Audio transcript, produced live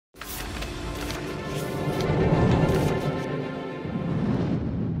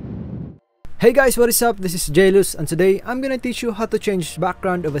Hey guys, what is up? This is Jailus, and today I'm gonna teach you how to change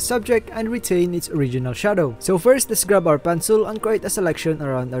background of a subject and retain its original shadow. So first, let's grab our pencil and create a selection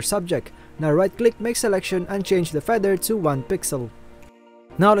around our subject. Now right click, make selection, and change the feather to 1 pixel.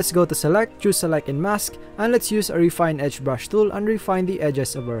 Now let's go to select, choose select and mask, and let's use a refine edge brush tool and refine the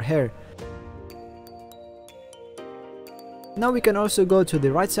edges of our hair. Now we can also go to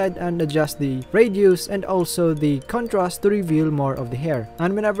the right side and adjust the radius and also the contrast to reveal more of the hair.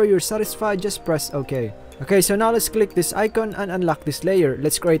 And whenever you're satisfied, just press OK. Okay, so now let's click this icon and unlock this layer.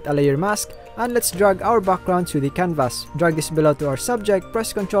 Let's create a layer mask and let's drag our background to the canvas. Drag this below to our subject,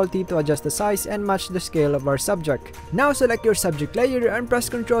 press Ctrl T to adjust the size and match the scale of our subject. Now select your subject layer and press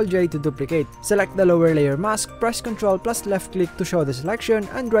Ctrl J to duplicate. Select the lower layer mask, press Ctrl plus left click to show the selection,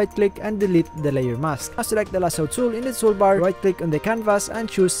 and right click and delete the layer mask. Now select the lasso tool in the toolbar, right click on the canvas and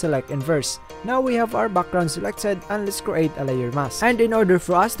choose select inverse. Now we have our background selected and let's create a layer mask. And in order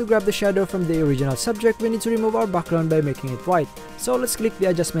for us to grab the shadow from the original subject, we need to remove our background by making it white. So let's click the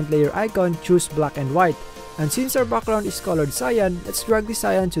adjustment layer icon, choose black and white. And since our background is colored cyan, let's drag the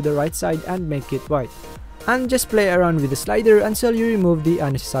cyan to the right side and make it white. And just play around with the slider until you remove the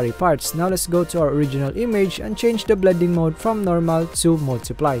unnecessary parts. Now let's go to our original image and change the blending mode from normal to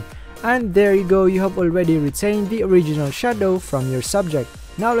multiply. And there you go, you have already retained the original shadow from your subject.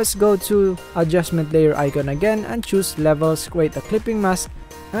 Now let's go to adjustment layer icon again and choose levels, create a clipping mask,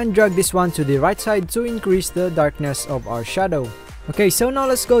 and drag this one to the right side to increase the darkness of our shadow. Okay, so now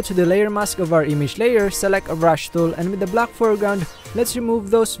let's go to the layer mask of our image layer, select a brush tool, and with the black foreground, let's remove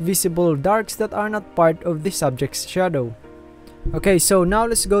those visible darks that are not part of the subject's shadow. Okay, so now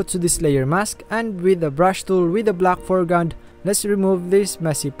let's go to this layer mask, and with the brush tool with the black foreground, let's remove these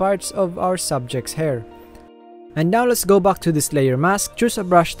messy parts of our subject's hair. And now let's go back to this layer mask, choose a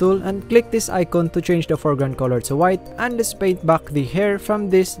brush tool and click this icon to change the foreground color to white, and let's paint back the hair from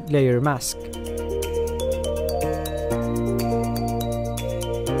this layer mask.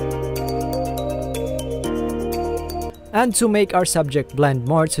 And to make our subject blend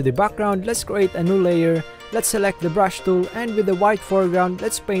more to the background, let's create a new layer. Let's select the brush tool and with the white foreground,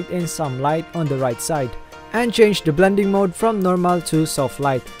 let's paint in some light on the right side. And change the blending mode from normal to soft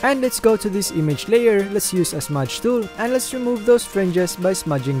light. And let's go to this image layer, let's use a smudge tool and let's remove those fringes by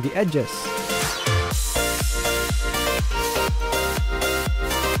smudging the edges.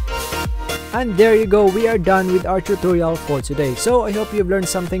 And there you go, we are done with our tutorial for today. So I hope you've learned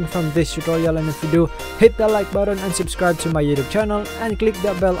something from this tutorial, and if you do, hit the like button and subscribe to my YouTube channel and click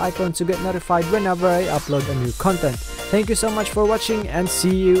the bell icon to get notified whenever I upload a new content. Thank you so much for watching and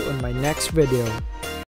see you on my next video.